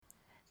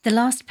The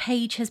last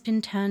page has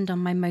been turned on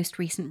my most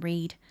recent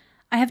read.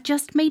 I have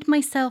just made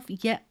myself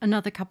yet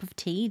another cup of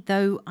tea,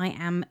 though I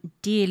am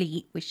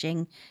dearly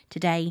wishing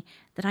today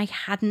that I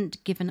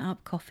hadn't given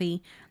up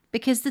coffee,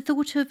 because the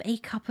thought of a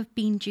cup of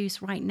bean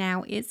juice right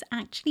now is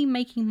actually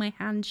making my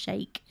hand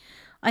shake.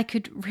 I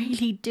could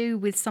really do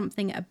with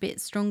something a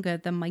bit stronger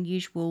than my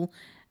usual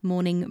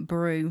morning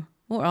brew,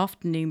 or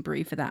afternoon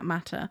brew for that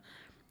matter.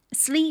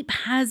 Sleep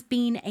has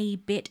been a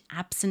bit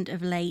absent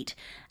of late,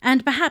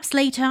 and perhaps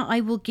later I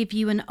will give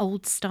you an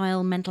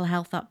old-style mental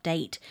health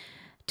update.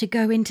 To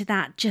go into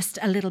that just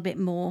a little bit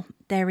more,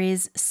 there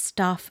is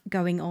stuff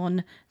going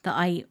on that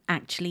I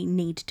actually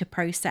need to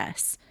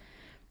process.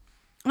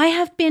 I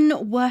have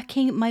been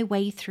working my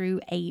way through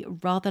a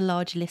rather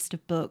large list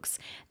of books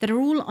that are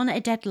all on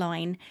a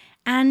deadline,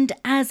 and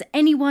as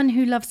anyone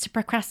who loves to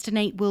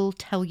procrastinate will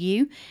tell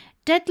you,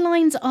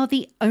 deadlines are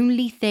the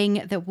only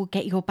thing that will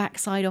get your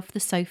backside off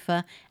the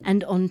sofa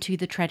and onto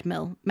the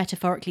treadmill.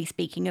 Metaphorically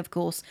speaking, of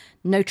course,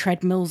 no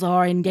treadmills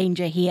are in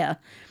danger here.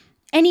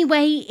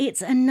 Anyway,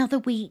 it's another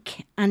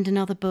week and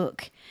another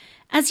book.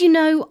 As you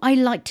know, I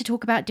like to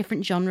talk about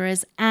different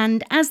genres,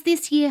 and as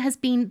this year has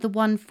been the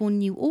one for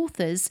new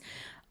authors,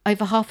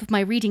 over half of my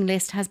reading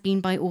list has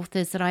been by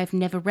authors that I've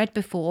never read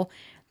before.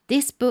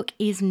 This book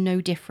is no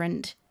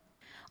different.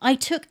 I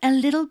took a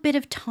little bit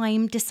of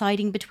time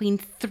deciding between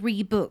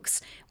 3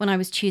 books when I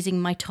was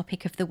choosing my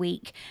topic of the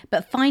week,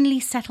 but finally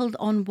settled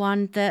on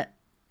one that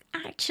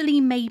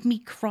actually made me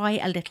cry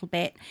a little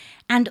bit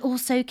and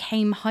also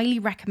came highly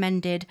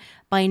recommended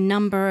by a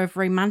number of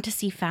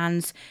romantasy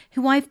fans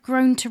who I've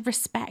grown to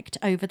respect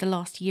over the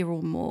last year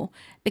or more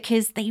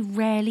because they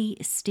rarely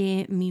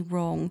steer me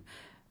wrong.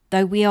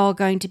 Though we are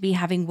going to be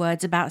having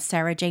words about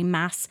Sarah J.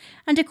 Maas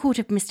and A Court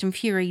of Mist and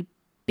Fury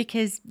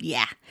because,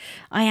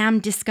 I am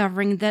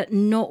discovering that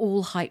not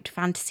all hyped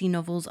fantasy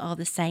novels are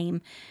the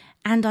same,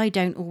 and I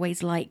don't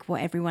always like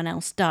what everyone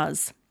else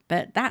does,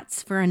 but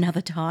that's for another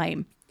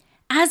time.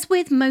 As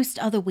with most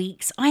other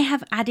weeks, I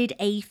have added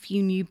a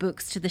few new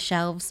books to the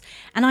shelves,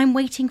 and I'm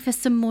waiting for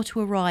some more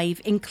to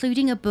arrive,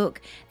 including a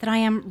book that I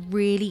am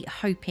really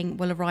hoping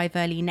will arrive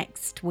early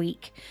next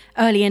week.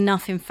 Early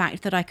enough, in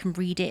fact, that I can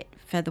read it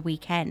for the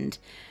weekend.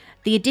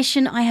 The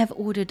edition I have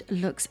ordered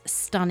looks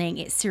stunning.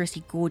 It's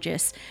seriously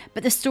gorgeous,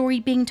 but the story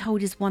being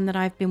told is one that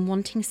I've been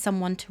wanting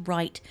someone to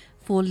write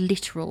for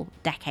literal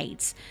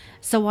decades.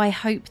 So I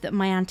hope that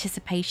my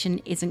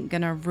anticipation isn't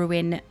going to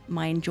ruin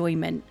my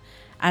enjoyment,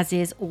 as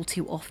is all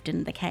too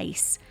often the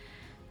case.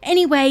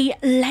 Anyway,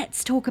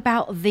 let's talk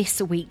about this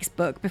week's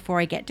book before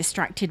I get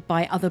distracted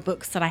by other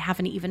books that I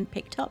haven't even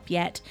picked up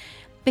yet,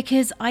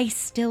 because I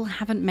still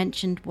haven't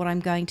mentioned what I'm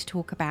going to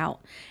talk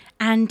about.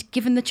 And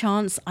given the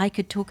chance, I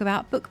could talk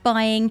about book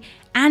buying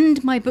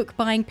and my book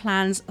buying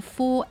plans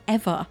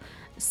forever.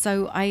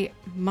 So I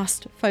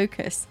must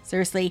focus.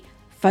 Seriously,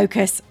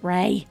 focus,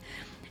 Ray.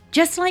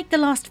 Just like the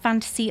last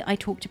fantasy I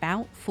talked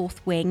about,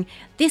 Fourth Wing,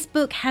 this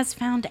book has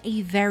found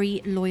a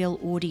very loyal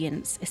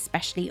audience,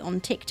 especially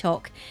on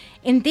TikTok.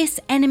 In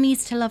this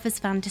enemies to lovers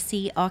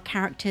fantasy, our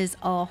characters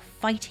are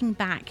fighting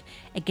back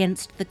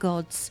against the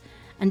gods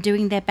and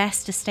doing their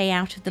best to stay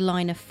out of the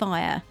line of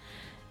fire.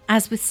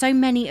 As with so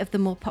many of the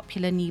more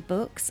popular new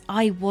books,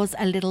 I was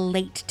a little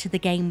late to the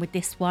game with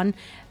this one,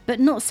 but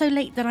not so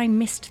late that I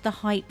missed the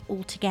hype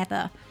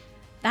altogether.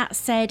 That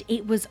said,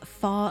 it was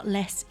far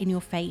less in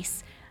your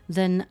face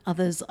than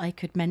others I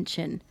could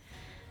mention.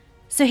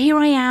 So here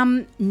I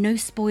am, no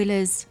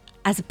spoilers,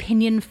 as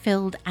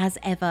opinion-filled as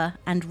ever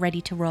and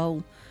ready to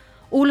roll.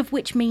 All of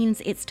which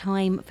means it's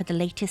time for the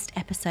latest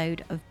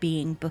episode of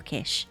Being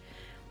Bookish.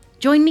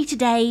 Join me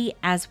today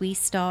as we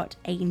start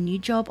a new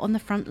job on the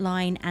front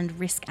line and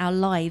risk our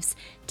lives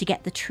to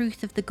get the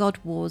truth of the God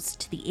Wars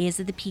to the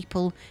ears of the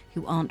people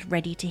who aren't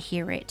ready to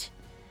hear it.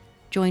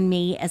 Join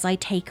me as I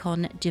take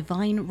on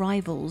Divine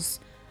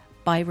Rivals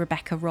by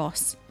Rebecca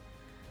Ross.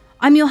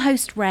 I'm your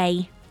host,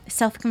 Ray,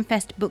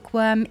 self-confessed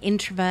bookworm,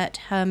 introvert,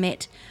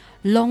 hermit,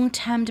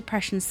 long-term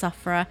depression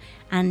sufferer,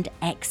 and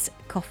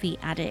ex-coffee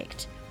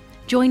addict.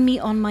 Join me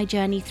on my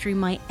journey through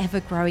my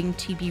ever-growing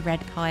to-be-read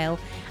pile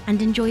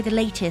and enjoy the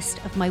latest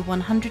of my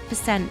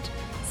 100%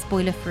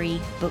 spoiler-free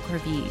book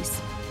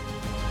reviews.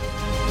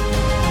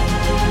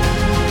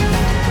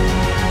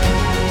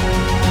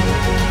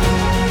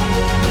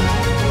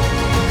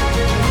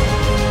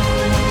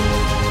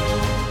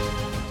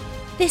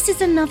 This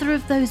is another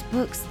of those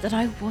books that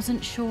I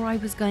wasn't sure I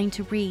was going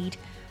to read.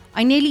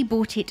 I nearly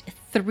bought it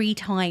 3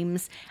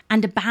 times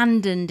and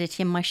abandoned it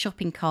in my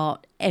shopping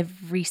cart,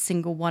 every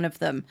single one of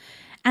them.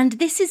 And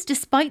this is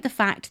despite the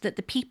fact that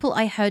the people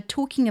I heard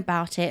talking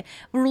about it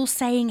were all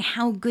saying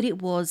how good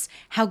it was,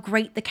 how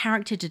great the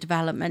character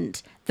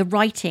development, the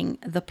writing,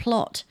 the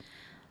plot.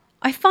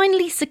 I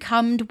finally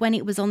succumbed when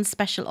it was on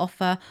special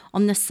offer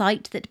on the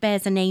site that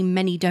bears a name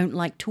many don't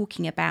like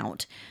talking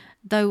about,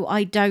 though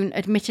I don't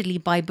admittedly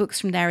buy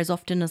books from there as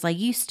often as I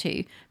used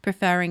to,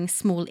 preferring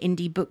small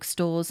indie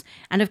bookstores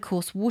and of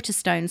course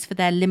Waterstones for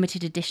their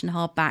limited edition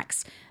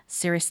hardbacks.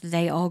 Seriously,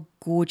 they are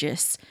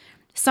gorgeous.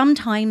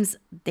 Sometimes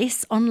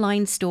this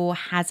online store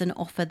has an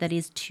offer that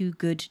is too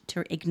good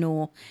to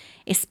ignore,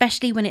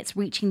 especially when it's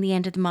reaching the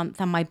end of the month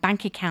and my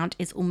bank account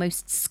is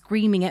almost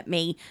screaming at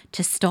me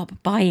to stop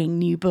buying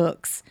new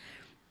books.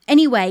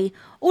 Anyway,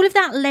 all of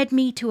that led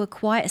me to a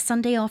quiet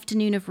Sunday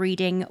afternoon of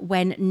reading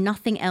when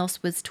nothing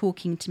else was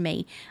talking to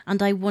me,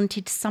 and I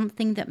wanted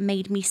something that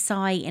made me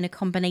sigh in a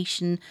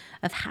combination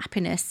of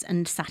happiness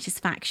and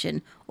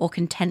satisfaction or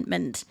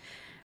contentment.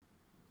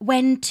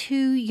 When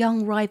two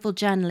young rival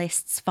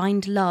journalists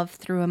find love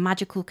through a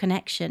magical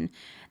connection,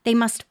 they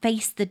must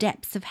face the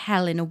depths of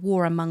hell in a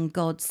war among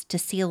gods to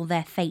seal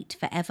their fate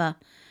forever.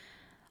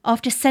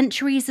 After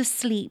centuries of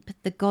sleep,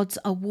 the gods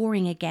are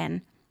warring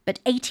again, but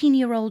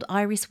 18-year-old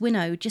Iris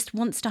Winnow just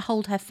wants to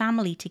hold her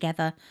family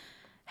together.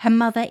 Her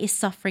mother is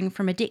suffering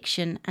from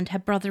addiction and her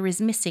brother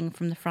is missing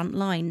from the front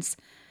lines.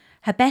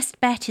 Her best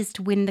bet is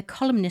to win the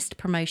columnist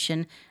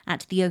promotion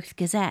at the Oath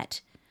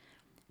Gazette.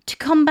 To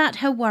combat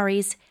her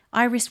worries,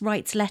 Iris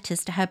writes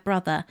letters to her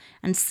brother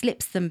and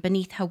slips them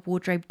beneath her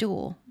wardrobe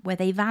door, where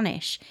they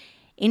vanish,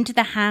 into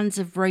the hands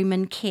of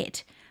Roman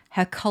Kit,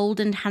 her cold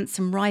and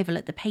handsome rival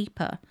at the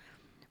paper.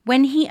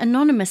 When he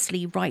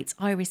anonymously writes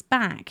Iris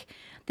back,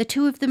 the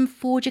two of them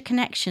forge a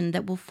connection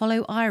that will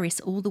follow Iris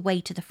all the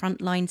way to the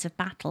front lines of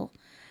battle,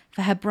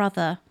 for her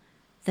brother,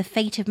 the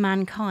fate of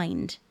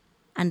mankind,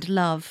 and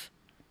love.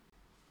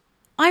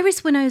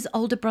 Iris Winnow's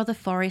older brother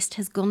Forrest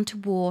has gone to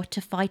war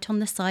to fight on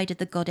the side of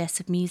the goddess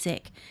of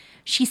music.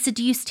 She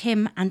seduced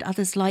him and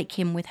others like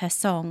him with her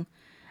song,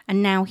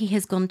 and now he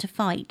has gone to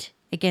fight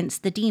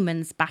against the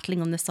demons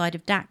battling on the side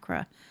of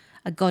Dacra,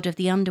 a god of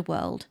the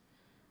underworld,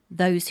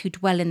 those who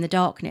dwell in the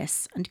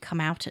darkness and come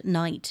out at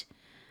night.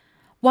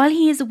 While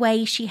he is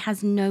away, she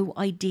has no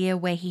idea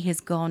where he has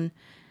gone,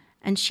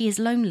 and she is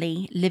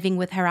lonely, living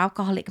with her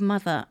alcoholic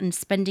mother and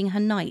spending her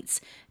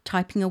nights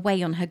typing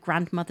away on her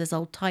grandmother's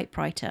old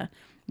typewriter,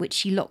 which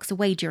she locks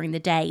away during the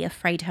day,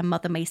 afraid her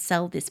mother may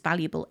sell this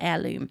valuable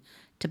heirloom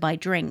to buy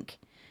drink.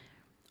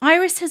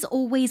 Iris has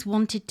always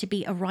wanted to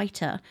be a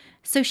writer,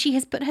 so she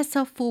has put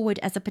herself forward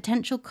as a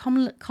potential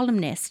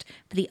columnist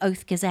for the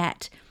Oath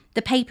Gazette,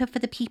 the paper for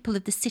the people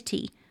of the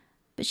city.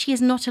 But she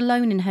is not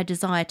alone in her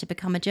desire to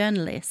become a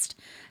journalist,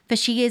 for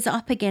she is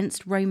up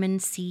against Roman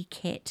C.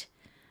 Kit.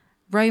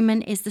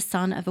 Roman is the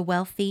son of a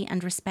wealthy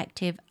and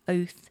respected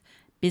Oath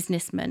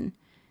businessman.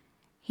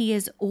 He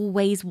has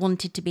always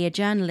wanted to be a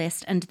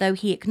journalist, and though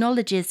he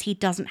acknowledges he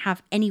doesn't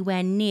have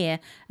anywhere near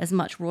as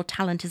much raw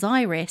talent as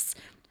Iris,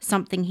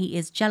 something he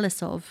is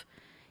jealous of,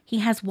 he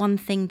has one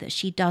thing that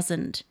she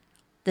doesn't: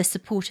 the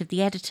support of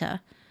the editor.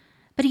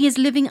 But he is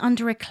living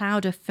under a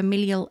cloud of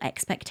familial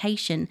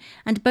expectation,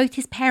 and both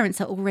his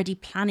parents are already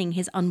planning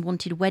his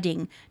unwanted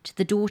wedding to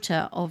the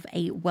daughter of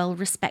a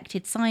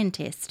well-respected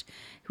scientist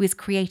who is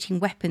creating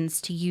weapons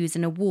to use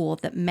in a war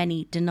that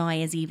many deny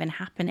is even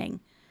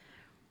happening.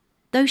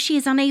 Though she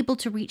is unable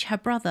to reach her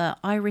brother,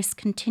 Iris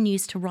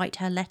continues to write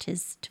her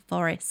letters to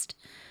Forrest,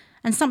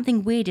 and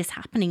something weird is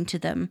happening to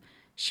them.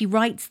 She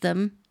writes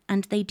them,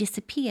 and they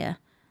disappear.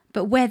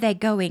 But where they're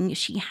going,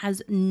 she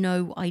has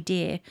no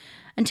idea,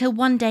 until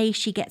one day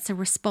she gets a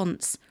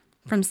response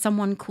from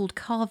someone called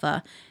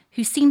Carver,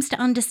 who seems to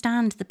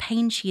understand the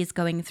pain she is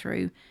going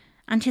through,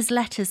 and his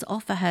letters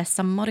offer her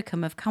some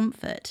modicum of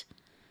comfort.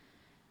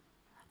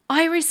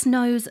 Iris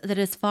knows that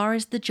as far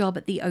as the job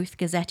at the Oath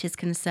Gazette is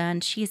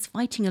concerned, she is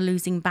fighting a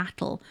losing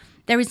battle.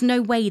 There is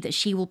no way that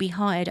she will be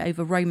hired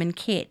over Roman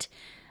Kit,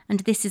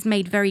 and this is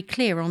made very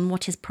clear on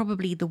what is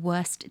probably the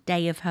worst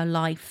day of her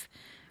life.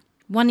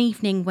 One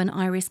evening when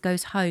Iris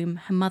goes home,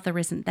 her mother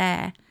isn't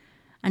there,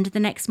 and the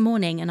next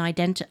morning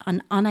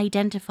an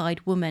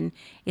unidentified woman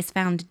is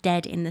found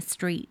dead in the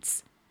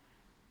streets.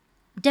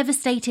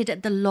 Devastated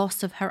at the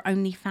loss of her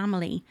only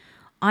family,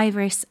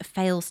 Iris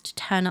fails to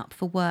turn up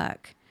for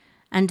work,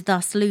 and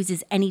thus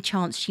loses any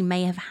chance she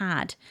may have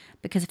had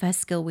because of her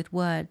skill with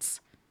words.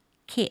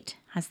 Kit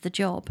has the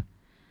job.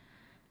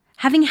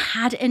 Having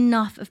had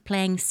enough of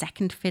playing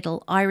second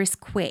fiddle, Iris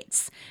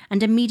quits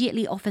and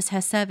immediately offers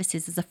her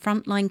services as a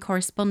frontline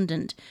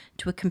correspondent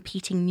to a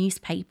competing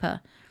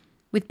newspaper.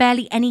 With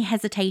barely any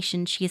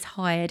hesitation, she is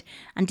hired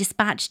and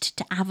dispatched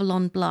to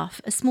Avalon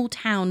Bluff, a small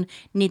town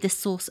near the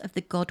source of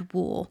the god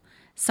War,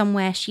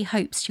 somewhere she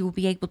hopes she will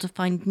be able to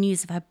find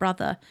news of her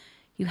brother,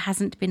 who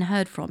hasn't been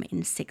heard from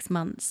in 6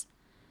 months.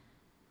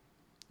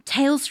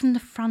 Tales from the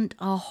front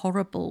are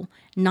horrible.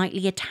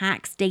 Nightly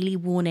attacks, daily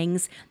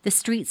warnings, the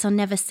streets are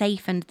never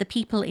safe, and the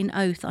people in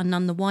Oath are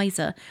none the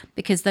wiser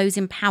because those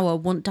in power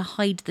want to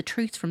hide the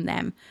truth from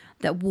them,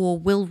 that war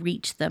will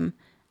reach them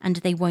and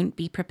they won't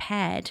be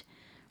prepared.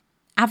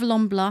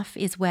 Avalon Bluff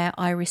is where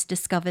Iris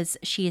discovers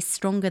she is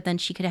stronger than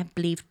she could have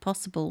believed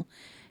possible.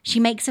 She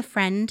makes a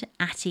friend,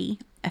 Atty,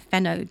 a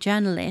Fenno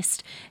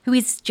journalist, who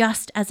is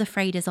just as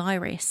afraid as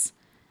Iris.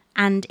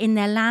 And in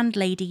their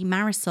landlady,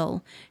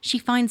 Marisol, she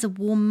finds a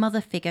warm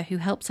mother figure who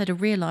helps her to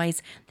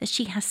realise that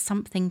she has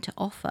something to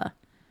offer.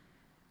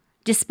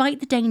 Despite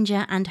the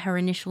danger and her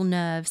initial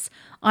nerves,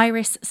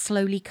 Iris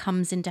slowly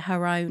comes into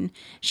her own.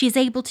 She is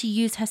able to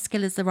use her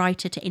skill as a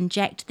writer to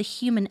inject the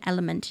human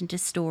element into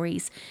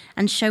stories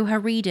and show her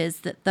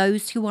readers that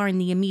those who are in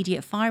the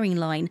immediate firing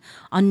line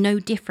are no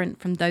different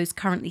from those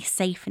currently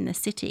safe in the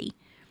city.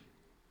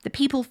 The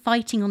people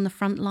fighting on the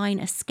front line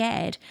are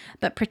scared,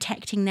 but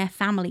protecting their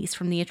families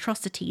from the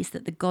atrocities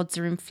that the gods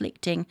are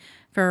inflicting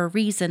for a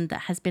reason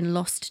that has been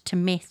lost to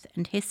myth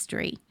and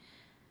history.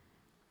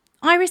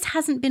 Iris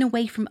hasn't been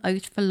away from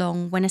Oath for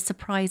long when a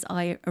surprise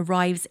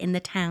arrives in the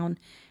town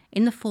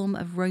in the form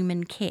of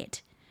Roman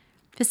Kit.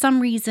 For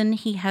some reason,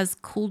 he has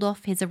called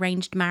off his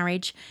arranged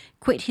marriage,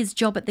 quit his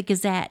job at the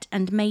Gazette,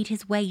 and made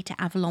his way to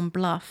Avalon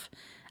Bluff,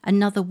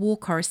 another war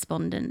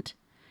correspondent.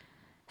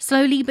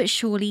 Slowly but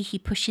surely, he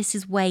pushes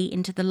his way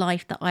into the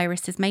life that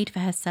Iris has made for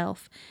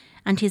herself,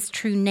 and his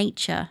true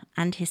nature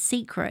and his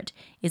secret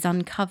is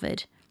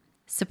uncovered,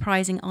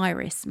 surprising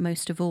Iris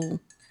most of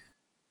all.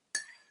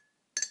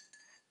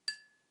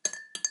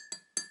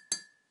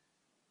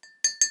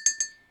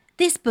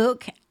 This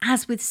book,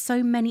 as with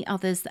so many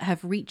others that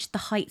have reached the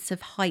heights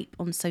of hype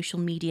on social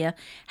media,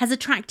 has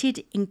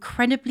attracted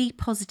incredibly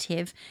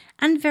positive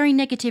and very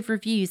negative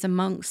reviews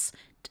amongst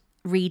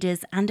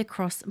readers and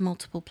across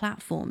multiple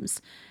platforms.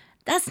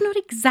 That's not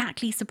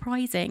exactly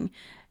surprising.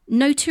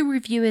 No two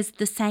reviewers are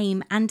the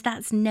same, and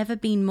that's never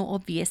been more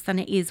obvious than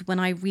it is when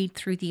I read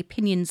through the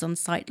opinions on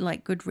sites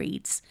like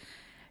Goodreads.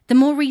 The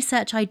more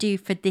research I do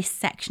for this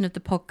section of the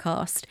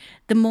podcast,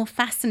 the more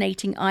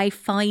fascinating I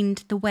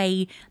find the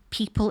way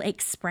people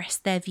express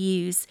their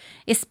views,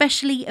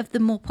 especially of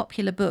the more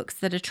popular books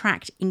that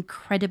attract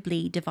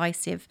incredibly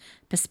divisive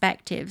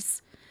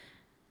perspectives.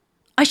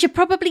 I should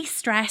probably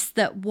stress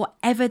that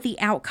whatever the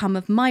outcome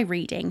of my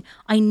reading,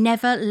 I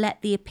never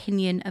let the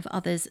opinion of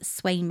others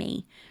sway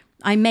me.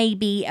 I may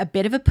be a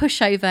bit of a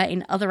pushover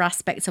in other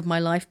aspects of my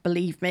life,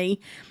 believe me,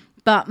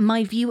 but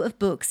my view of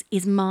books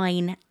is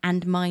mine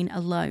and mine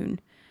alone.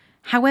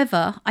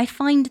 However, I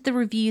find the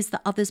reviews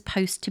that others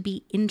post to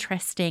be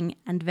interesting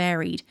and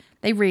varied.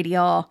 They really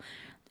are.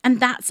 And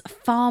that's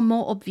far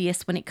more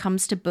obvious when it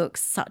comes to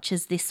books such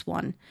as this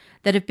one,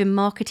 that have been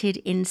marketed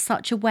in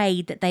such a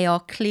way that they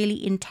are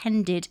clearly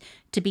intended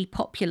to be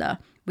popular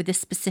with a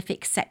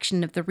specific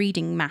section of the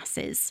reading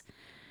masses.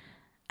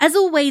 As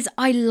always,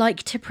 I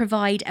like to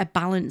provide a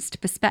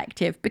balanced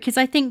perspective because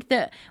I think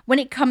that when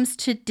it comes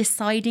to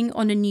deciding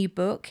on a new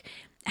book,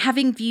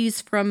 having views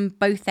from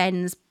both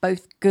ends,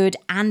 both good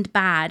and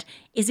bad,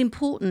 is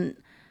important.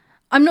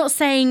 I'm not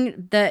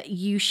saying that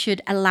you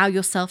should allow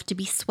yourself to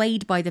be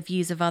swayed by the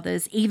views of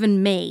others,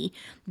 even me,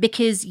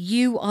 because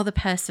you are the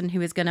person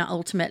who is going to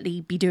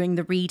ultimately be doing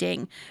the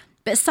reading.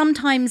 But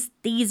sometimes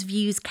these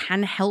views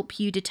can help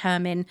you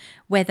determine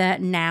whether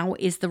now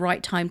is the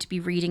right time to be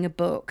reading a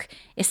book,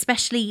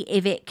 especially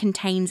if it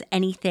contains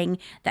anything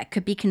that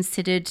could be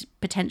considered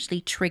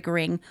potentially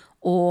triggering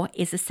or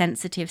is a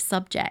sensitive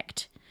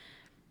subject.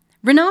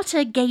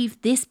 Renata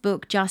gave this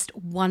book just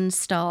 1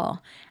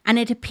 star, and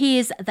it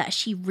appears that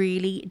she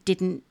really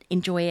didn't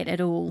enjoy it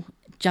at all,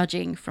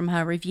 judging from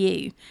her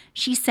review.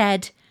 She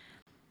said,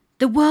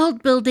 "The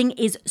world building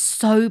is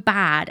so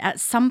bad. At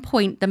some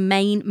point, the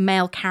main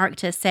male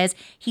character says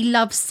he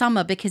loves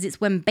summer because it's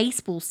when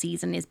baseball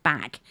season is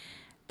back.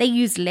 They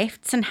use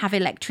lifts and have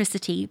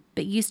electricity,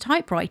 but use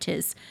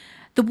typewriters.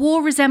 The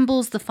war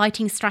resembles the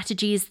fighting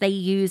strategies they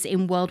use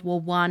in World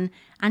War I,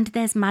 and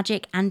there's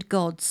magic and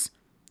gods.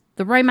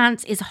 The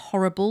romance is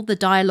horrible. The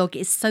dialogue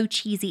is so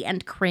cheesy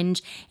and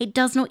cringe. It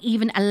does not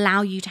even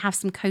allow you to have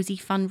some cozy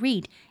fun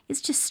read.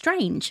 It's just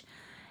strange.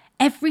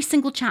 Every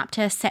single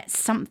chapter sets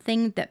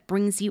something that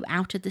brings you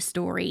out of the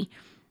story.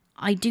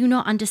 I do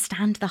not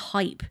understand the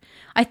hype.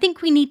 I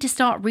think we need to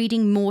start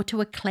reading more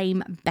to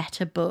acclaim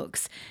better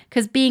books,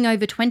 because being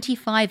over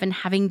 25 and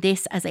having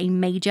this as a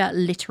major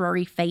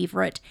literary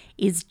favourite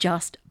is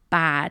just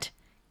bad."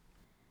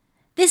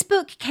 This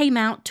book came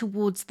out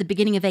towards the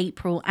beginning of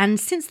April, and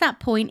since that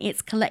point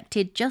it's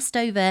collected just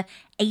over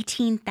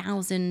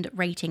 18,000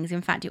 ratings.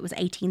 In fact, it was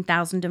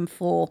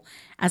 18,004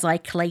 as I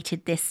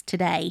collated this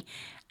today,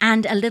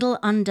 and a little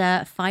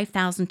under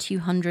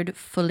 5,200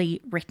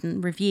 fully written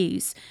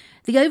reviews.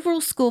 The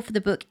overall score for the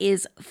book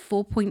is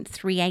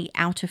 4.38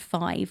 out of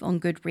 5 on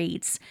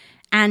Goodreads,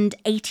 and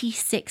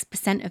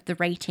 86% of the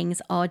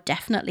ratings are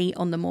definitely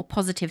on the more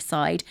positive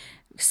side,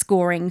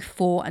 scoring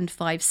 4 and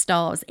 5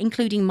 stars,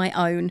 including my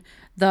own,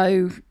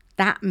 though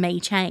that may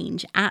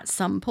change at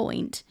some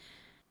point.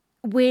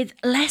 With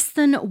less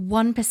than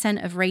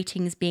 1% of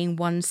ratings being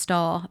 1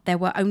 star, there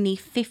were only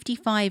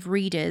 55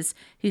 readers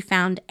who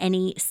found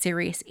any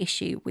serious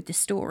issue with the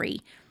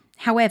story.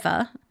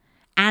 However,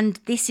 and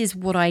this is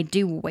what I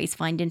do always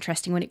find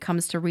interesting when it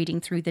comes to reading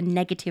through the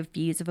negative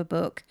views of a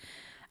book,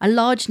 a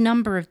large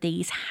number of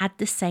these had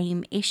the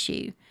same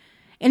issue.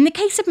 In the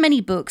case of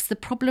many books, the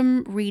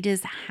problem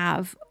readers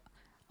have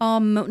are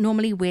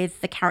normally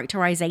with the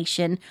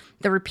characterization,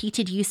 the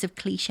repeated use of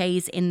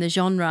cliches in the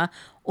genre,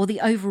 or the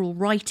overall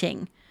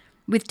writing.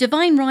 With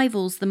Divine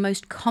Rivals, the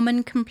most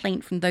common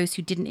complaint from those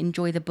who didn't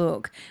enjoy the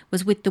book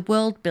was with the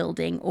world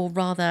building, or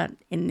rather,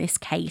 in this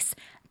case,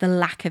 the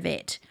lack of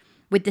it,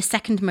 with the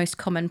second most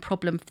common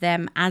problem for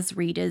them as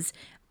readers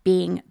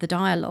being the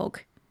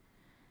dialogue.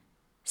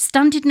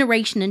 Stunted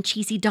narration and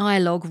cheesy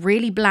dialogue,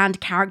 really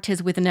bland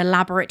characters with an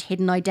elaborate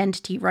hidden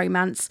identity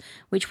romance,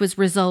 which was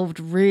resolved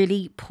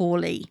really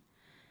poorly.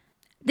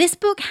 This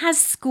book has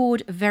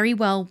scored very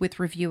well with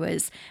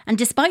reviewers, and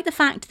despite the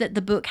fact that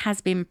the book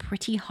has been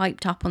pretty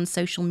hyped up on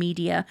social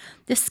media,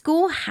 the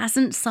score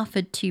hasn't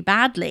suffered too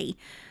badly.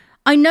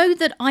 I know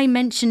that I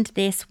mentioned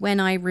this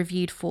when I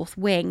reviewed Fourth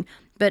Wing,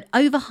 but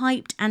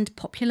overhyped and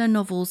popular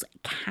novels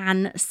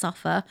can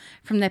suffer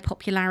from their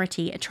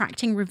popularity,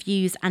 attracting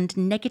reviews and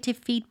negative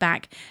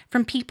feedback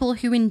from people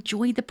who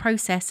enjoy the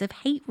process of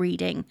hate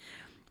reading.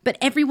 But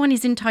everyone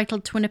is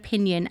entitled to an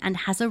opinion and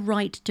has a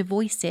right to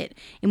voice it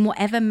in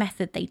whatever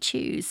method they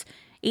choose.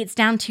 It's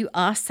down to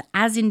us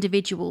as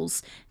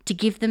individuals to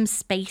give them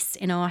space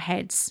in our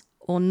heads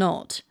or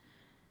not.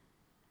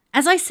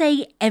 As I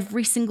say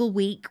every single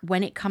week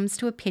when it comes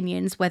to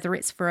opinions, whether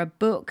it's for a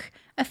book,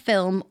 a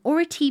film, or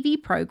a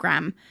TV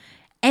program,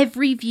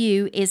 every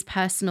view is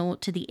personal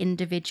to the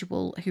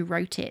individual who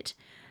wrote it.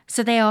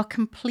 So they are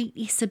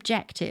completely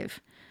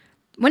subjective.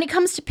 When it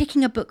comes to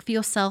picking a book for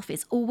yourself,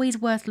 it's always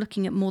worth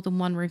looking at more than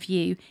one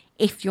review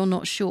if you're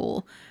not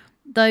sure.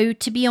 Though,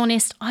 to be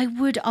honest, I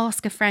would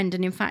ask a friend,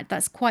 and in fact,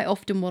 that's quite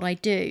often what I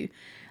do,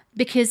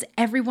 because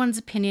everyone's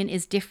opinion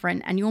is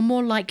different and you're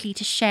more likely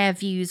to share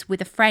views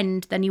with a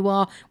friend than you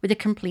are with a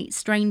complete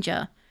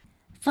stranger.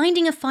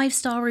 Finding a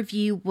 5-star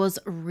review was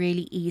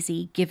really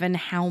easy given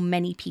how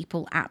many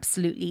people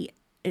absolutely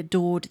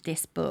adored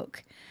this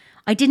book.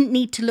 I didn't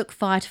need to look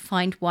far to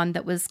find one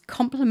that was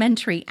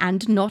complimentary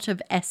and not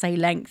of essay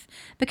length,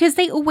 because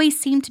they always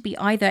seem to be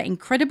either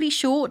incredibly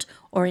short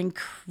or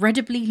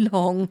incredibly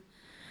long.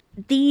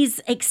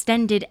 These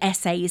extended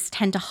essays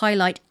tend to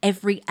highlight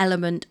every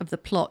element of the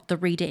plot the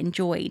reader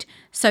enjoyed.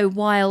 So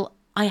while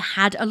I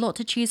had a lot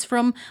to choose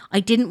from,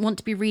 I didn't want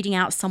to be reading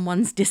out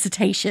someone's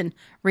dissertation.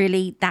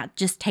 Really, that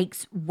just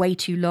takes way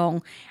too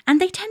long. And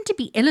they tend to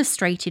be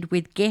illustrated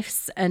with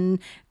GIFs and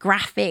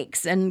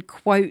graphics and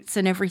quotes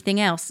and everything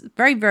else.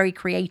 Very, very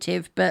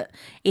creative, but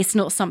it's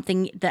not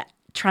something that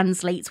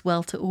translates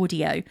well to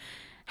audio.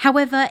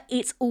 However,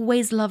 it's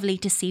always lovely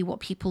to see what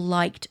people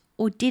liked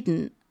or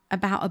didn't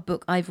about a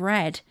book I've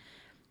read.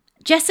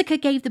 Jessica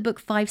gave the book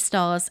 5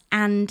 stars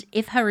and,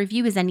 if her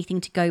review is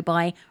anything to go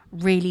by,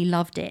 really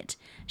loved it.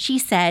 She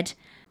said,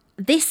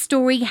 "This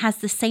story has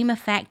the same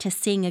effect as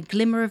seeing a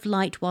glimmer of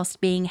light whilst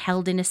being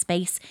held in a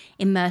space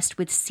immersed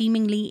with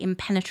seemingly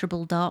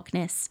impenetrable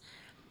darkness.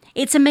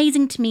 It's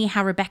amazing to me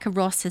how Rebecca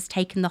Ross has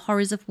taken the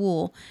horrors of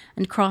war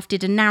and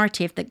crafted a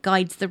narrative that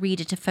guides the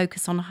reader to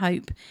focus on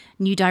hope,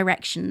 new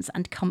directions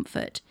and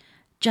comfort,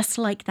 just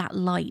like that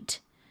light.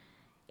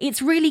 It's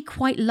really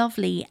quite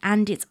lovely,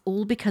 and it's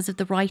all because of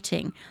the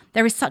writing.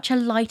 There is such a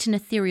light and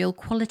ethereal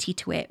quality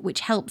to it,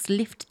 which helps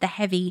lift the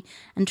heavy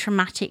and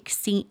traumatic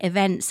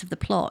events of the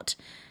plot.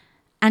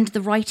 And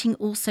the writing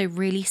also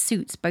really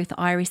suits both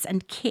Iris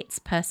and Kit's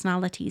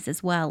personalities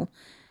as well.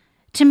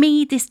 To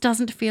me, this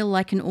doesn't feel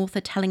like an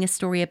author telling a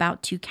story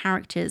about 2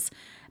 characters,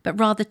 but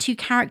rather 2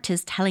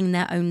 characters telling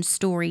their own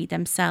story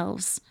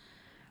themselves.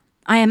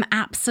 I am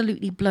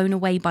absolutely blown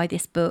away by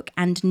this book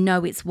and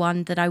know it's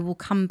one that I will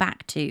come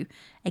back to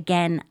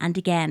again and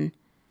again.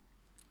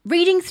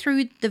 Reading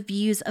through the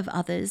views of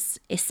others,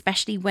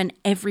 especially when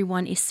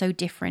everyone is so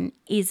different,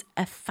 is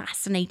a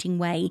fascinating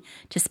way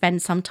to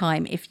spend some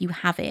time if you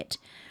have it.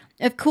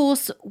 Of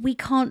course, we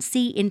can't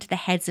see into the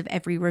heads of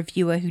every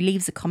reviewer who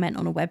leaves a comment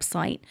on a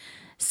website,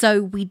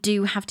 so we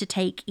do have to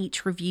take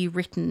each review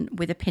written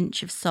with a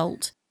pinch of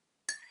salt.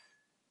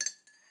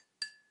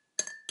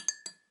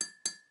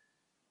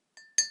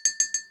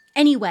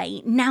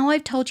 Anyway, now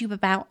I've told you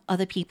about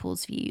other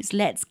people's views,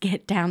 let's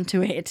get down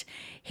to it.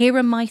 Here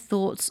are my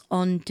thoughts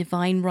on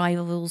Divine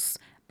Rivals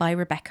by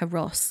Rebecca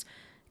Ross.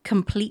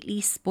 Completely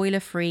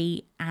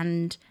spoiler-free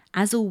and,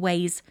 as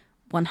always,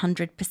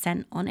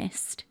 100%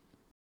 honest.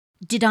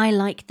 Did I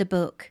like the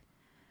book?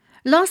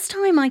 Last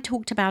time I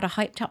talked about a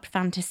hyped-up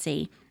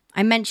fantasy,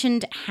 I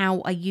mentioned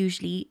how I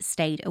usually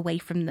stayed away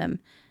from them.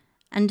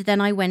 And then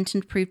I went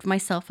and proved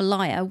myself a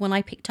liar when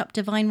I picked up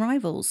Divine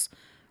Rivals.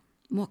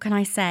 What can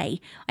I say?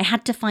 I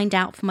had to find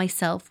out for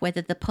myself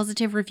whether the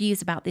positive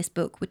reviews about this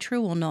book were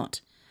true or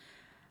not.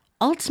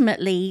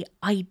 Ultimately,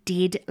 I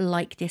did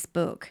like this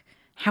book.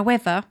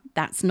 However,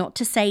 that's not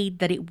to say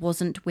that it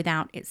wasn't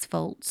without its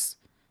faults.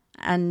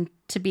 And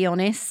to be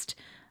honest,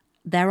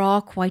 there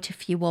are quite a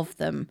few of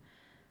them.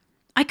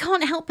 I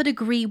can't help but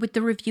agree with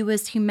the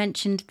reviewers who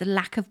mentioned the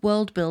lack of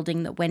world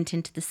building that went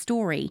into the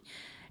story.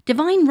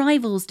 Divine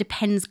Rivals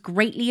depends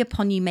greatly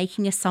upon you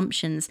making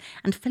assumptions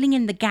and filling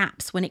in the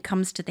gaps when it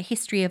comes to the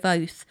history of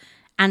Oath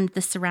and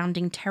the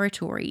surrounding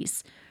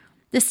territories.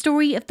 The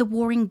story of the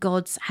warring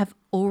gods have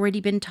already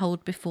been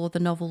told before the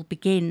novel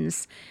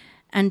begins,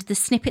 and the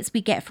snippets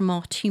we get from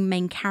our 2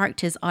 main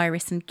characters,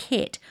 Iris and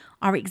Kit,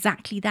 are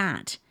exactly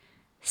that.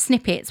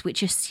 snippets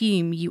which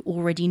assume you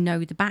already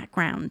know the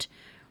background.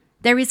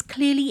 There is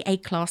clearly a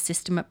class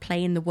system at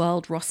play in the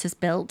world Ross has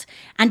built,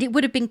 and it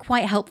would have been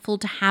quite helpful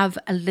to have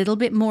a little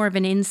bit more of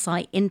an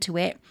insight into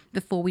it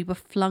before we were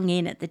flung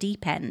in at the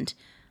deep end.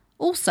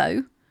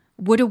 Also,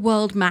 would a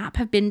world map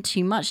have been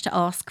too much to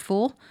ask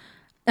for?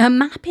 A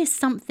map is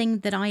something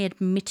that I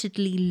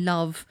admittedly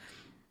love.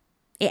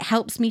 It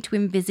helps me to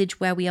envisage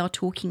where we are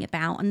talking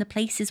about and the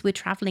places we're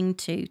travelling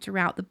to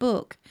throughout the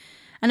book.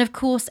 And of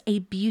course, a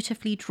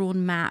beautifully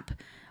drawn map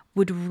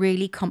would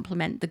really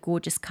complement the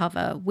gorgeous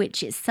cover,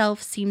 which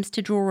itself seems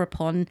to draw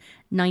upon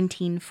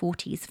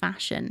 1940s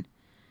fashion.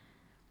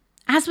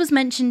 As was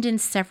mentioned in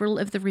several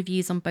of the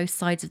reviews on both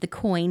sides of the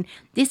coin,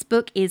 this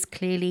book is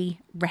clearly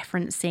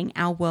referencing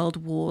our world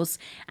wars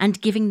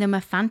and giving them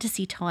a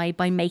fantasy tie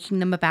by making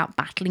them about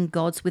battling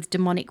gods with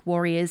demonic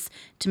warriors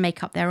to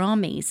make up their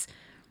armies.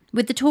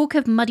 With the talk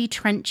of muddy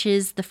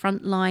trenches, the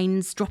front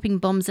lines, dropping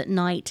bombs at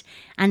night,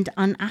 and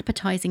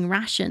unappetizing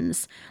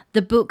rations,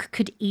 the book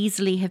could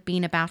easily have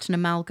been about an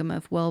amalgam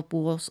of World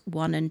Wars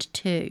I and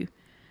II.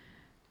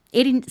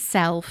 In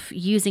itself,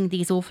 using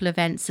these awful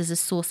events as a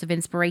source of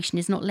inspiration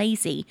is not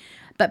lazy,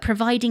 but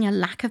providing a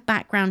lack of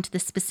background to the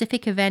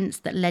specific events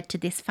that led to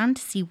this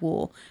fantasy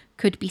war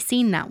could be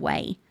seen that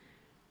way.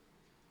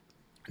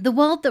 The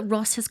world that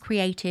Ross has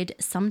created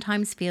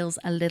sometimes feels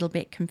a little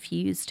bit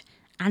confused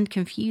and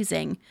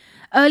confusing.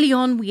 Early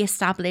on, we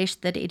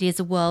established that it is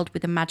a world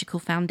with a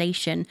magical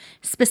foundation,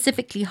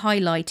 specifically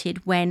highlighted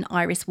when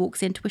Iris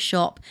walks into a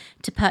shop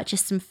to purchase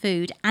some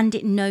food and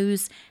it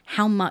knows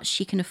how much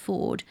she can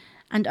afford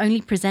and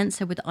only presents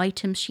her with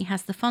items she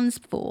has the funds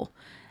for.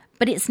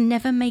 But it's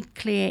never made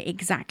clear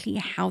exactly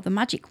how the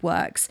magic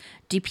works.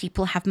 Do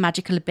people have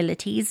magical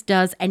abilities?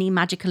 Does any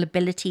magical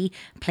ability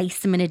place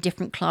them in a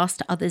different class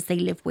to others they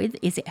live with?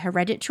 Is it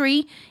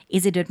hereditary?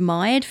 Is it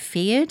admired,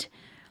 feared?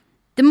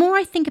 The more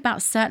I think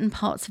about certain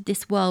parts of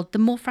this world, the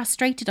more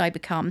frustrated I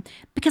become,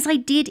 because I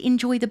did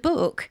enjoy the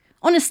book.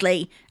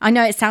 Honestly, I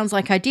know it sounds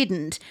like I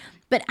didn't,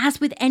 but as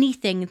with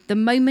anything, the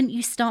moment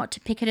you start to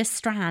pick at a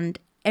strand,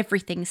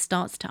 everything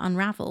starts to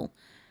unravel.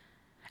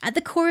 At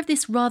the core of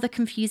this rather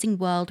confusing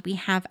world, we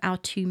have our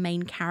two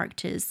main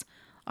characters,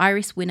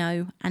 Iris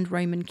Winnow and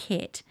Roman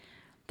Kit.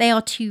 They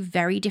are two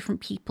very different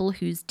people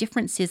whose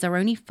differences are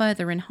only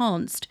further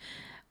enhanced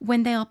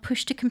when they are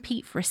pushed to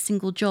compete for a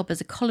single job as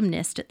a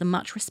columnist at the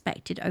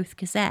much-respected Oath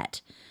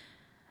Gazette.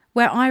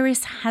 Where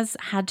Iris has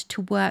had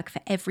to work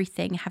for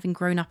everything, having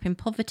grown up in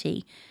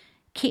poverty,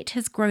 Kit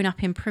has grown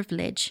up in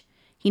privilege.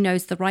 He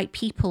knows the right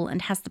people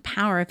and has the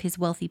power of his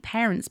wealthy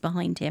parents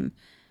behind him.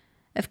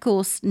 Of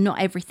course, not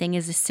everything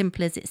is as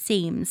simple as it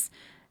seems,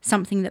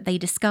 something that they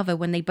discover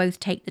when they both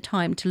take the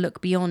time to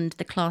look beyond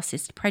the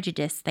classist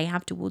prejudice they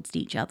have towards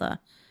each other.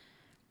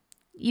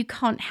 You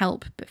can't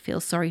help but feel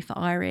sorry for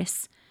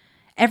Iris.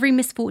 Every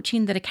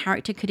misfortune that a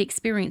character could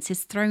experience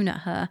is thrown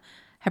at her.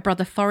 Her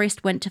brother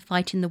Forrest went to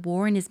fight in the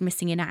war and is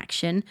missing in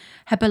action.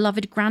 Her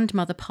beloved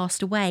grandmother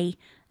passed away,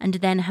 and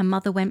then her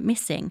mother went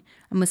missing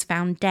and was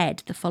found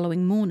dead the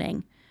following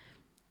morning.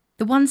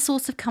 The one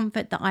source of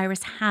comfort that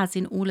Iris has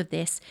in all of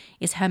this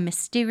is her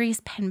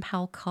mysterious pen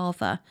pal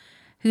Carver,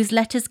 whose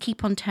letters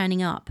keep on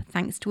turning up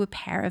thanks to a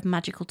pair of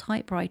magical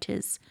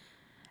typewriters.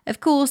 Of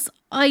course,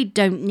 I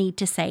don't need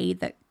to say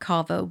that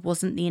Carver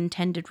wasn't the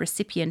intended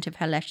recipient of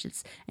her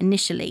letters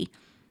initially.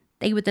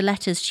 They were the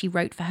letters she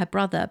wrote for her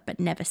brother but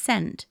never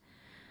sent.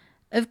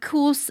 Of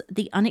course,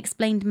 the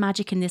unexplained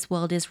magic in this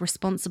world is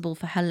responsible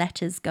for her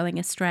letters going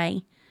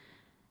astray.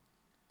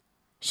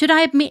 Should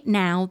I admit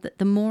now that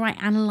the more I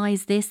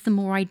analyse this, the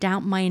more I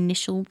doubt my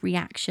initial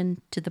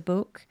reaction to the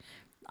book?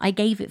 I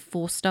gave it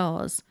 4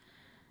 stars.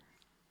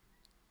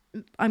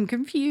 I'm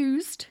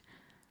confused.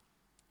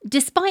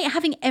 Despite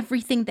having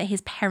everything that his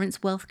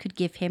parents' wealth could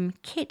give him,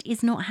 Kit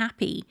is not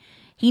happy.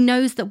 He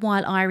knows that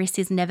while Iris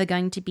is never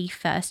going to be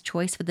first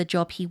choice for the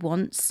job he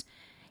wants,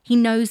 he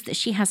knows that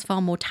she has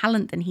far more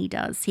talent than he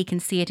does. He can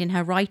see it in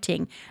her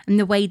writing and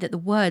the way that the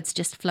words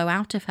just flow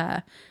out of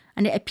her.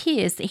 And it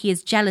appears that he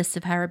is jealous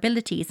of her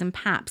abilities, and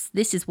perhaps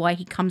this is why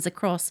he comes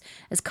across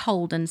as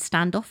cold and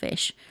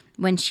standoffish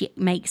when she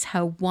makes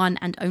her one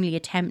and only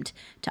attempt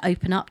to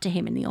open up to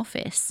him in the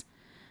office.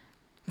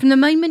 From the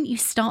moment you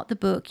start the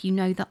book, you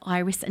know that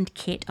Iris and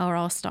Kit are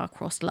our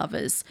star-crossed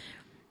lovers,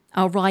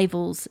 our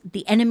rivals,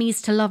 the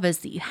enemies to lovers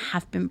that you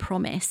have been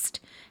promised.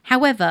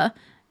 However,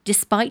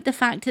 despite the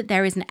fact that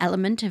there is an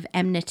element of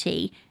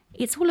enmity,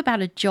 it's all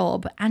about a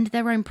job and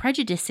their own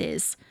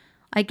prejudices.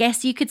 I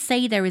guess you could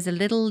say there is a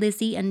little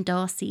Lizzie and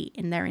Darcy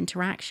in their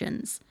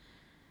interactions.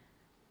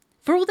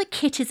 For all that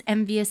Kit is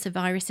envious of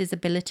Iris's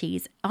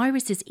abilities,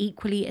 Iris is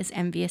equally as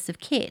envious of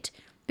Kit,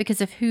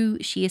 because of who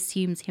she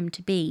assumes him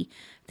to be,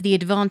 for the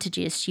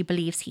advantages she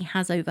believes he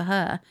has over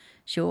her.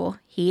 Sure,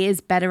 he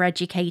is better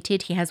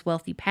educated, he has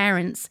wealthy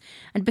parents,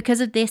 and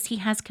because of this he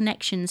has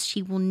connections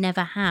she will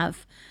never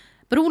have.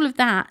 But all of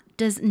that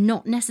does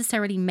not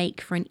necessarily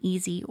make for an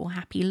easy or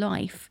happy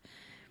life.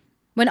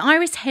 When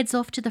Iris heads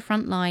off to the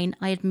front line,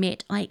 I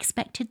admit I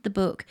expected the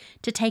book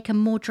to take a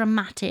more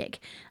dramatic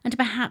and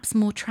perhaps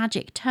more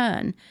tragic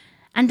turn,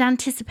 and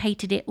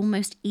anticipated it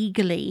almost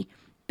eagerly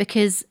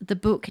because the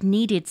book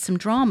needed some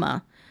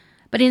drama.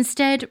 But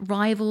instead,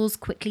 rivals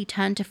quickly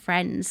turn to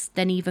friends,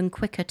 then even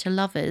quicker to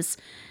lovers.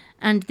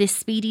 And this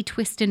speedy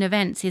twist in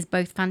events is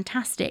both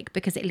fantastic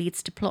because it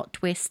leads to plot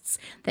twists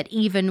that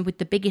even with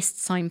the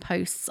biggest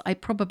signposts I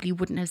probably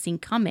wouldn't have seen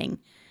coming.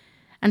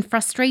 And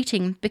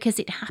frustrating because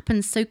it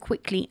happens so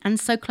quickly and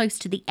so close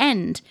to the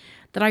end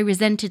that I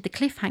resented the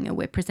cliffhanger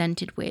we're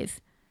presented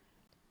with.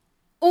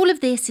 All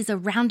of this is a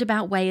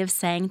roundabout way of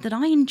saying that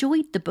I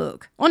enjoyed the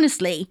book.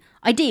 Honestly,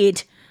 I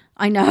did.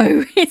 I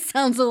know, it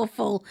sounds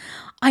awful.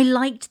 I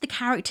liked the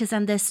characters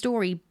and their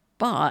story,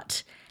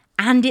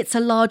 and it's a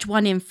large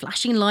one in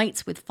flashing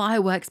lights with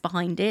fireworks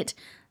behind it.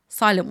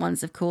 Silent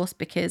ones, of course,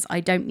 because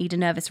I don't need a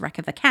nervous wreck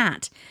of a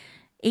cat.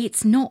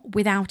 It's not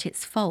without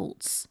its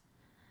faults.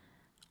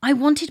 I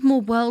wanted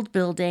more world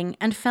building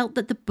and felt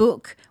that the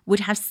book would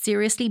have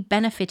seriously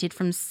benefited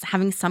from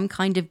having some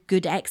kind of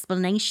good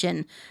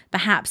explanation,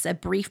 perhaps a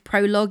brief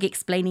prologue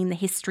explaining the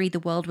history the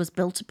world was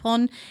built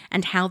upon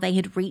and how they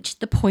had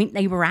reached the point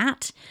they were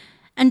at,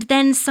 and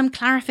then some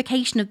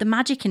clarification of the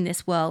magic in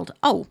this world.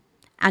 Oh,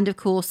 and of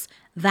course,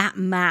 that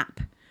map.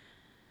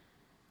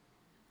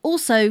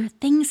 Also,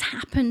 things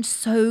happened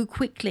so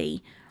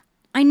quickly.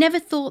 I never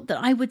thought that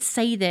I would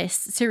say this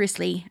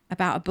seriously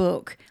about a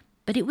book,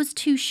 but it was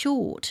too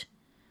short.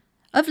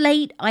 Of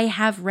late, I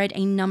have read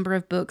a number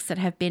of books that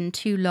have been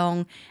too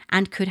long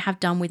and could have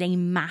done with a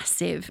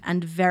massive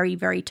and very,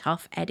 very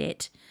tough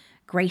edit.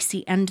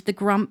 Gracie and the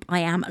Grump, I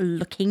am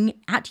looking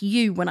at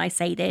you when I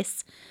say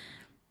this.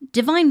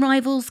 Divine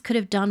Rivals could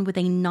have done with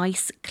a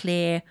nice,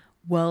 clear,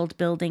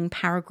 world-building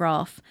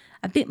paragraph,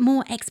 a bit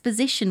more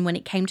exposition when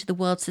it came to the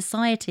world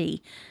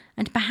society,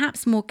 and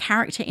perhaps more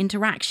character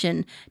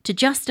interaction to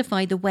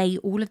justify the way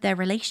all of their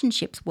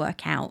relationships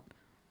work out.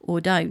 Or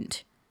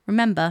don't.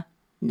 Remember,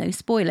 no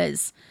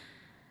spoilers.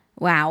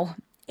 Wow.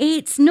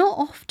 It's not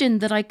often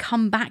that I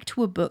come back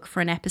to a book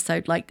for an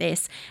episode like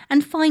this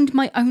and find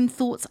my own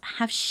thoughts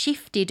have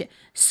shifted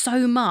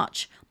so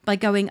much by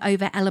going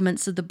over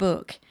elements of the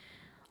book.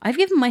 I've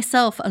given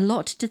myself a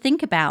lot to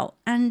think about,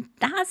 and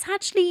that's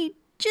actually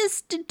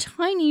just a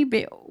tiny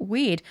bit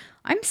weird.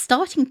 I'm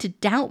starting to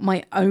doubt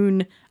my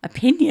own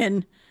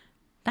opinion.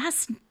 That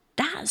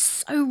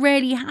so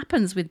rarely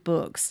happens with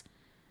books.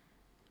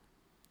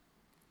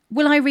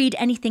 Will I read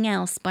anything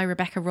else by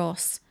Rebecca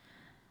Ross?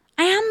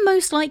 I am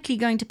most likely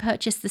going to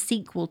purchase the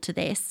sequel to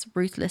this,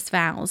 Ruthless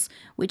Vows,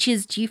 which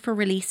is due for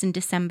release in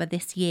December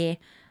this year.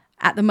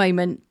 At the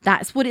moment,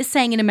 that's what it's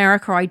saying in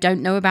America. I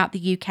don't know about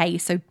the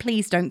UK, so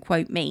please don't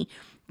quote me.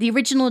 The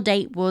original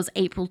date was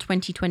April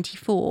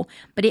 2024,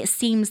 but it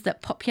seems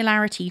that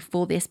popularity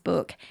for this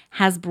book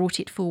has brought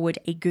it forward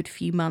a good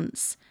few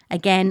months.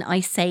 Again, I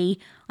say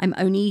I'm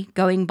only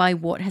going by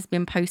what has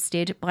been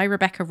posted by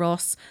Rebecca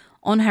Ross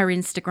on her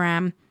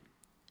Instagram,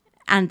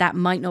 and that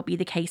might not be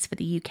the case for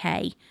the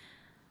UK.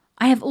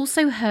 I have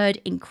also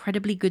heard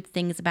incredibly good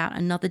things about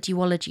another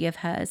duology of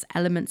hers,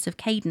 Elements of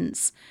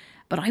Cadence,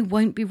 but I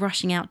won't be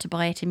rushing out to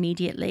buy it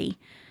immediately.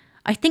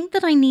 I think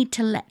that I need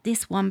to let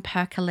this one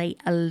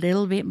percolate a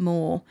little bit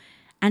more,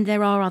 and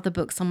there are other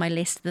books on my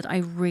list that I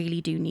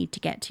really do need to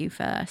get to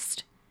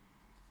first.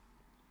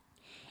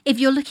 If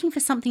you're looking for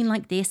something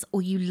like this,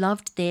 or you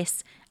loved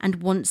this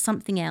and want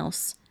something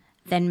else,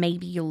 then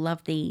maybe you'll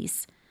love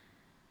these.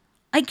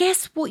 I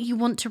guess what you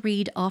want to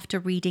read after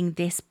reading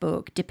this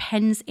book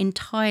depends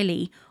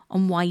entirely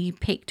on why you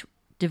picked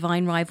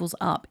Divine Rivals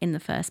up in the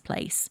first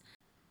place.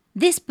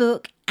 This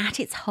book,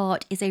 at its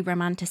heart, is a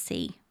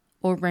romantasy,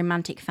 or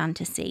romantic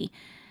fantasy.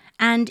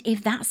 And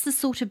if that's the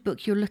sort of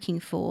book you're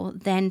looking for,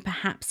 then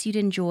perhaps you'd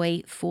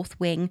enjoy Fourth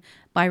Wing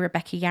by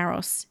Rebecca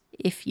Yarros,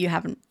 if you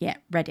haven't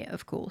yet read it,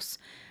 of course.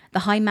 The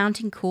High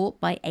Mountain Court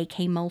by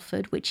A.K.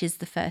 Mulford, which is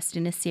the first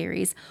in a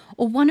series,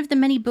 or one of the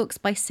many books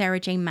by Sarah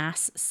J.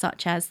 Maas,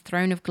 such as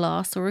Throne of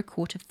Glass or A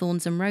Court of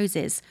Thorns and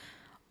Roses.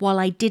 While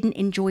I didn't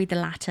enjoy the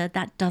latter,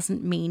 that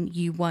doesn't mean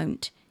you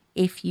won't,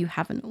 if you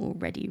haven't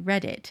already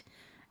read it.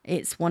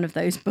 It's one of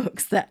those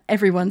books that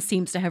everyone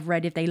seems to have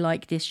read if they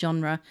like this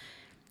genre.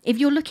 If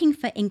you're looking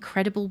for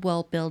incredible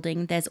world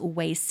building, there's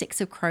always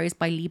Six of Crows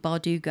by Leigh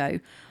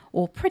Bardugo,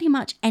 or pretty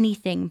much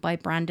anything by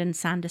Brandon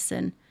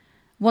Sanderson.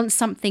 Want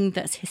something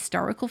that's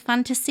historical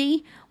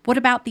fantasy? What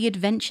about The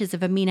Adventures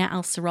of Amina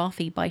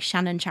al-Sarafi by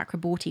Shannon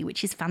Chakraborty,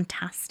 which is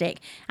fantastic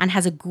and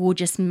has a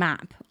gorgeous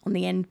map on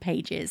the end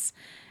pages?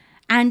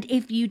 And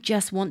if you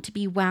just want to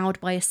be wowed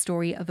by a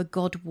story of a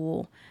god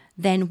war,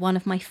 then one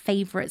of my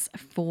favourites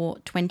for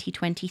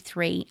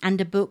 2023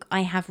 and a book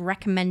I have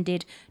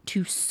recommended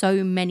to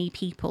so many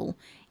people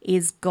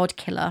is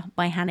Godkiller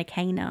by Hannah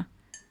Kaner.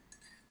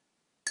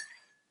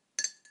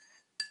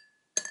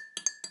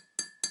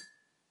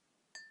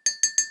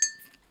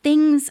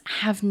 Things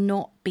have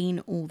not been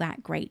all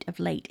that great of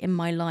late in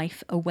my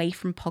life away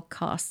from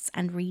podcasts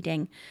and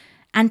reading.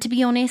 And to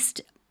be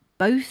honest,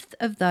 both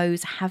of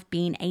those have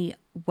been a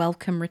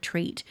welcome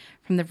retreat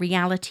from the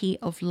reality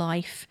of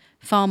life,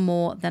 far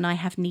more than I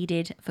have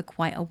needed for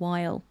quite a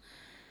while.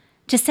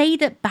 To say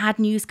that bad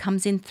news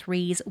comes in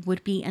threes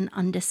would be an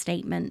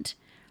understatement.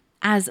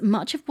 as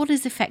much of what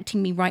is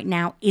affecting me right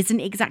now isn't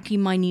exactly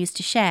my news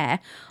to share,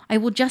 I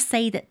will just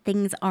say that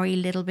things are a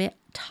little bit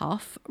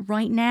tough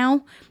right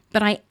now,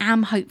 but I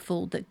am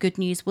hopeful that good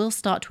news will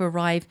start to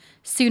arrive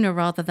sooner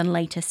rather than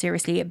later.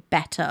 Seriously,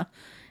 better.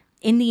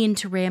 In the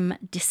interim,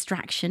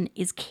 distraction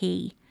is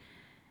key.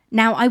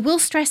 Now, I will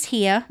stress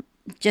here,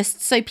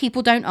 just so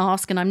people don't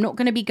ask, and I'm not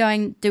going to be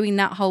doing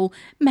that whole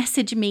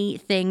message me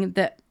thing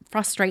that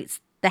frustrates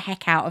the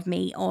heck out of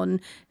me on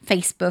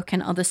Facebook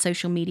and other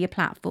social media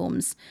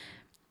platforms.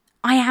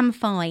 I am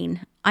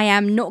fine. I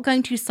am not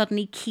going to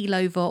suddenly keel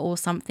over or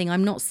something.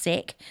 I'm not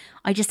sick.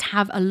 I just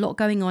have a lot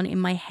going on in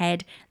my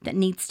head that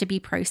needs to be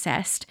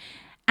processed.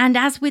 And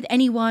as with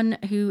anyone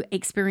who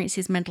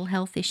experiences mental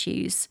health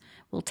issues,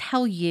 will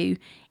tell you,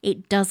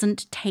 it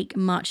doesn't take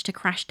much to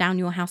crash down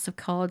your house of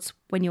cards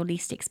when you're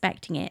least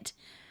expecting it.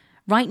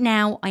 Right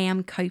now, I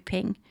am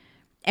coping.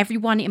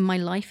 Everyone in my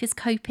life is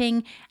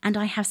coping, and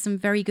I have some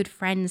very good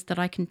friends that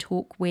I can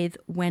talk with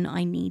when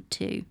I need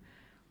to.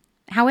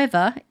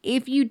 However,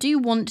 if you do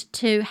want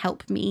to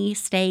help me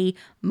stay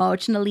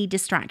marginally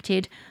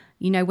distracted,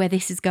 you know where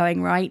this is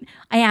going, right?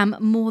 I am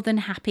more than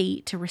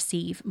happy to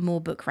receive more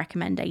book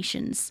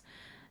recommendations.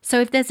 So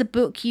if there's a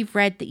book you've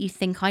read that you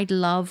think I'd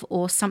love,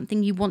 or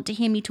something you want to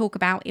hear me talk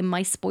about in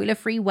my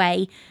spoiler-free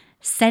way,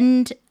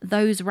 send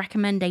those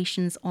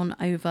recommendations on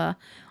over.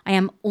 I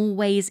am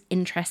always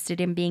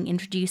interested in being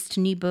introduced to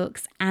new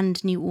books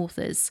and new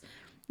authors.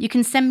 You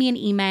can send me an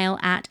email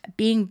at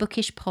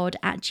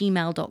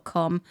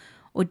beingbookishpod@gmail.com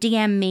or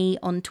DM me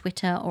on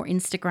Twitter or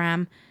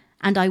Instagram,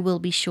 and I will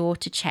be sure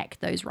to check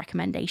those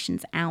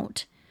recommendations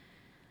out.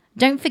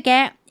 Don't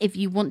forget, if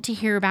you want to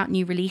hear about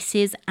new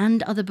releases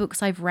and other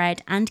books I've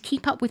read and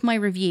keep up with my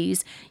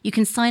reviews, you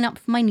can sign up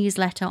for my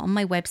newsletter on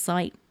my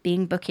website,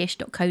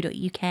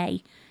 beingbookish.co.uk.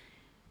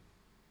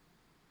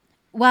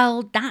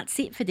 Well, that's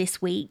it for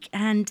this week,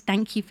 and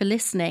thank you for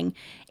listening.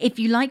 If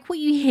you like what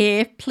you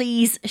hear,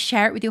 please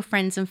share it with your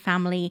friends and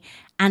family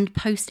and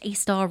post a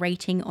star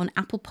rating on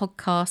Apple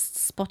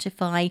Podcasts,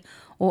 Spotify,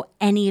 or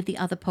any of the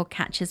other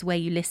podcatchers where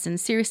you listen.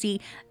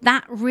 Seriously,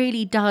 that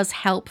really does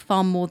help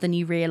far more than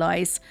you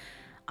realise.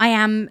 I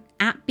am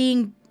at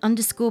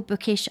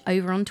being_bookish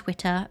over on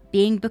Twitter,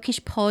 Being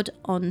Bookish Pod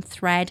on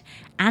Thread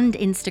and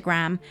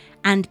Instagram,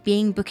 and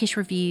Being Bookish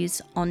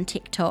Reviews on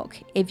TikTok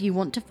if you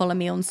want to follow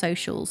me on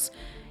socials.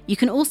 You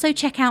can also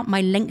check out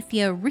my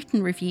lengthier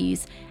written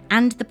reviews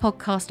and the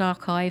podcast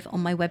archive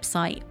on my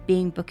website,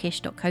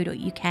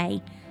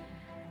 beingbookish.co.uk.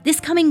 This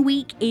coming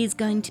week is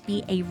going to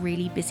be a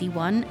really busy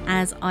one,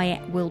 as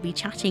I will be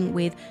chatting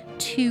with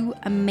two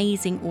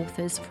amazing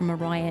authors from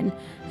Orion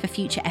for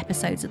future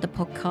episodes of the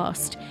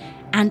podcast.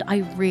 And I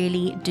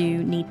really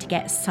do need to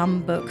get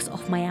some books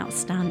off my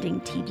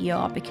outstanding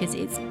TBR because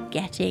it's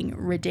getting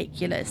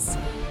ridiculous.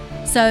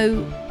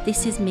 So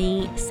this is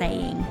me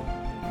saying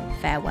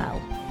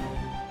farewell.